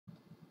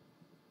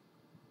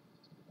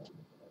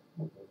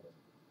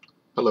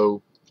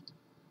Hello,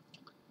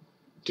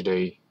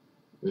 today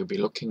we'll be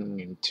looking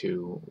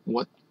into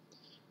what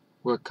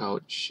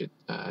workout should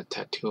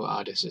tattoo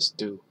artists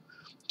do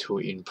to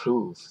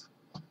improve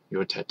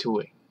your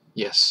tattooing.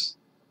 Yes,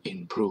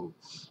 improve.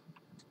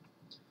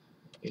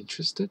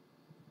 Interested?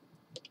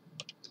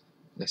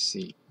 Let's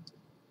see.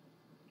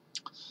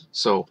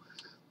 So,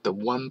 the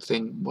one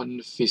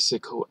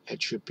physical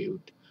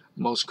attribute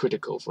most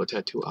critical for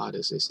tattoo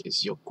artists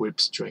is your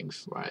grip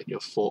strength, right? Your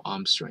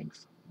forearm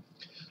strength.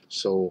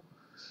 So,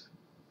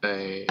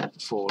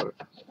 for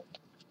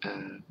uh,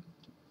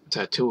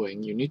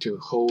 tattooing, you need to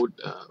hold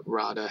a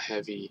rather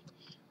heavy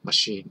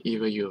machine.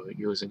 Either you're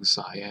using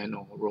cyan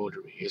or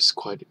rotary, it's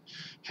quite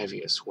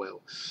heavy as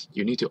well.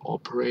 You need to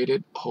operate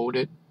it, hold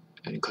it,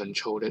 and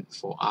control it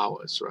for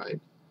hours, right?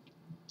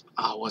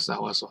 Hours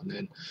on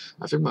end.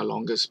 I think my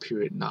longest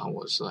period now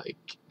was like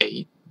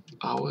 8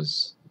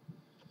 hours.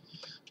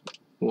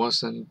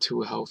 Wasn't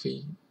too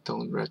healthy.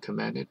 Don't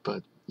recommend it,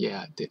 but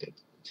yeah, I did it.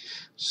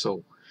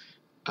 So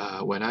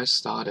when I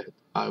started,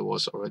 I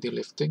was already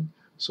lifting,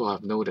 so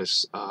I've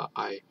noticed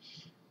I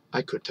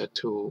could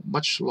tattoo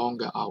much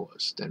longer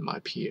hours than my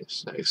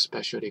peers, like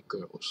especially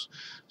girls.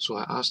 So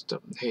I asked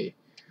them, "Hey,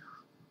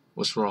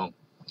 what's wrong?"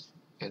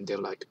 And they're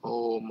like,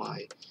 "Oh,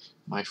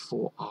 my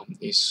forearm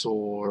is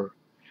sore,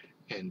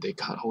 and they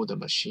can't hold the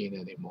machine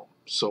anymore."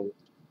 So,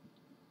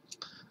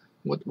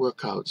 what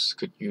workouts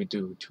could you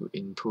do to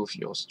improve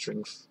your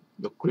strength,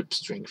 your grip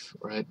strength,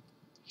 right?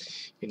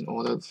 In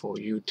order for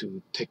you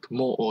to take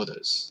more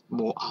orders,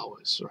 more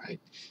hours, right?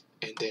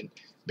 And then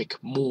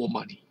make more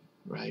money,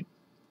 right?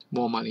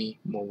 More money,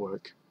 more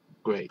work.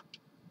 Great.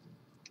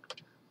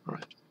 All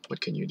right. What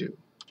can you do?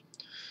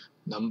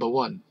 Number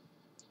one,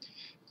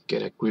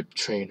 get a grip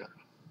trainer.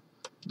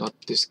 Not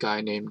this guy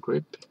named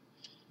Grip,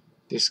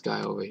 this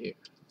guy over here,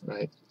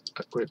 right?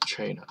 A grip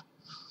trainer.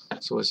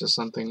 So it's just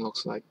something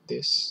looks like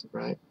this,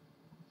 right?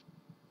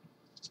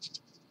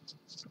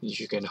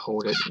 You can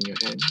hold it in your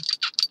hand.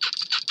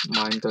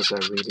 Mine does a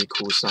really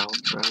cool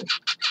sound, right?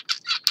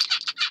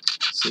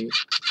 See?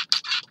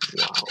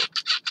 Wow.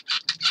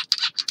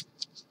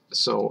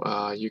 So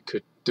you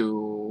could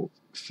do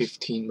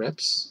 15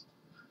 reps.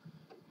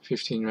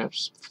 15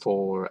 reps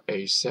for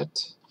a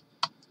set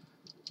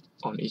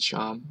on each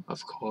arm,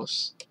 of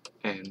course.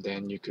 And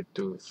then you could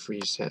do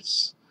 3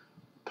 sets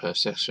per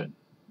session.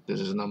 This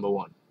is number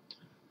one.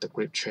 The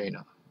grip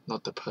trainer,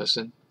 not the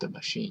person, the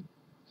machine.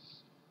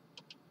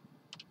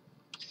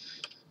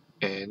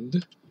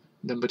 And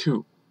number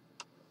two,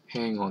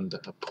 hang on the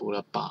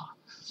pull-up bar.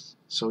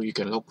 So you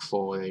can look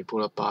for a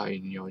pull-up bar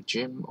in your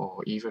gym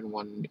or even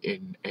one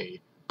in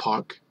a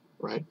park,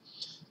 right?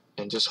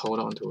 And just hold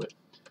on to it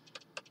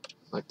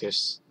like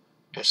this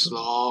as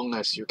long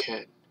as you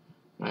can,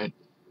 right?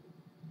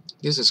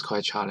 This is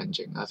quite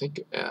challenging. I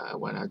think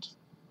when I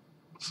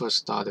first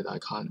started, I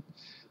can't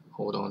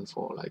hold on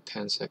for like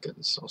 10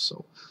 seconds or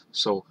so.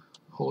 So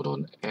hold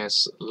on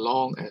as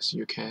long as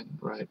you can,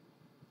 right?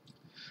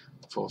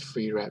 For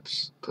 3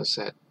 reps per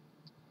set.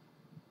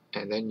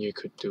 And then you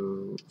could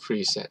do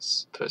 3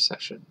 sets per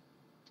session,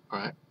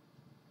 alright?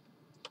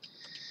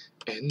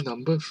 And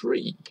number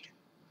 3,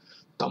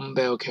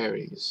 dumbbell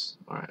carries,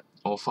 alright,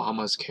 or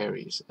farmers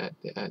carries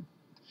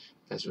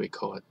as we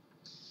call it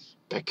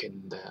back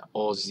in the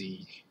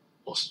Aussie,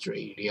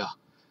 Australia.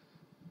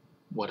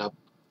 What up?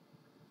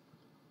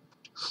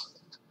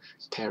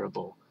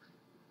 Terrible.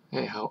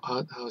 Hey,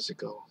 how's it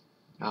go?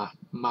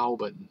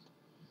 Melbourne,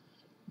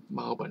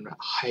 right?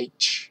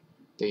 H.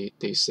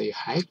 They say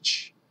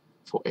H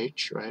for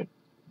H, right?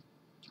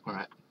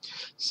 Alright.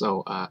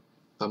 So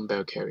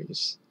dumbbell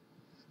carries.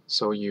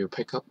 So you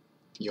pick up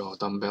your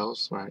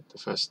dumbbells, right? The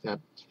first step,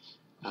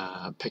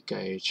 pick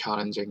a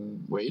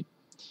challenging weight,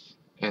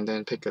 and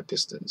then pick a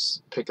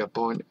distance. Pick a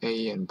point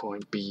A and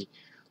point B.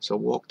 So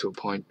walk to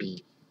point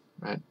B,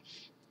 right?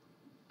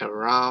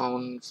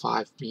 Around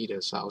 5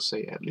 meters, I'll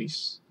say at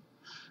least.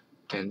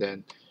 And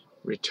then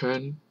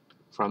return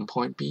from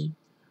point B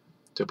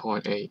to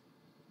point A,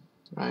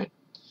 right?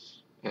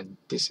 And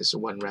this is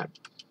 1 rep,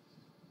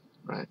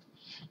 right?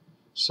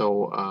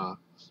 So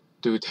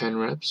do 10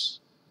 reps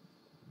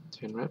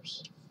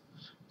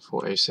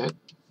for a set,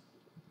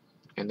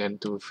 and then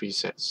do 3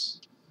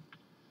 sets.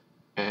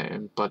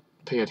 But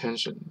pay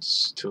attention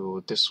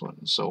to this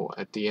one. So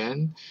at the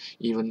end,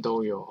 even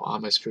though your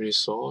arm is pretty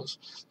sore,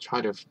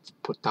 try to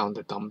put down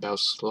the dumbbell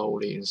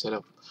slowly instead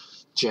of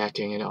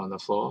jacking it on the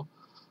floor,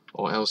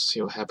 or else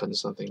it'll happen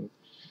something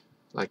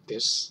like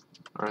this.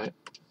 Alright,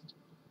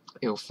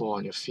 it'll fall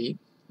on your feet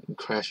and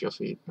crash your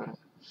feet. Right?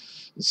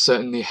 It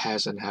certainly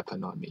hasn't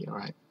happened on me.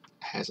 Alright,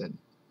 hasn't.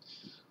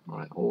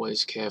 Alright,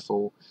 always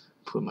careful.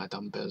 Put my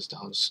dumbbells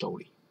down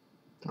slowly.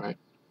 Alright,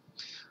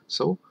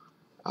 so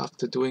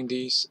after doing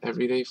these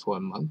every day for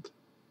a month,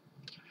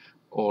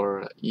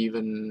 or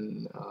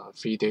even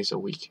 3 days a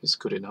week is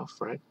good enough,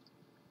 right?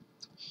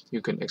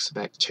 You can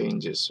expect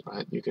changes,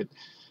 right? You could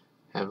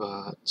have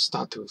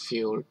start to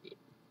feel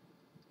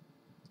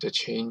the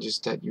changes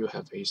that you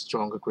have a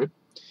stronger grip,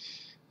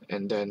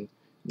 and then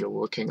your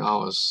working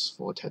hours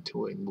for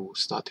tattooing will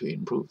start to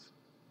improve.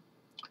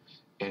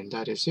 And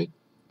that is it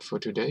for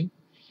today.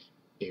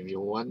 If you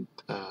want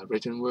a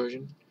written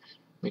version,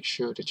 make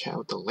sure to check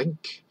out the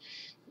link.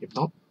 If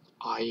not,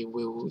 I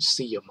will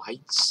see you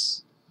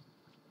mates.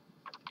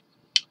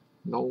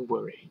 No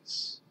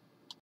worries.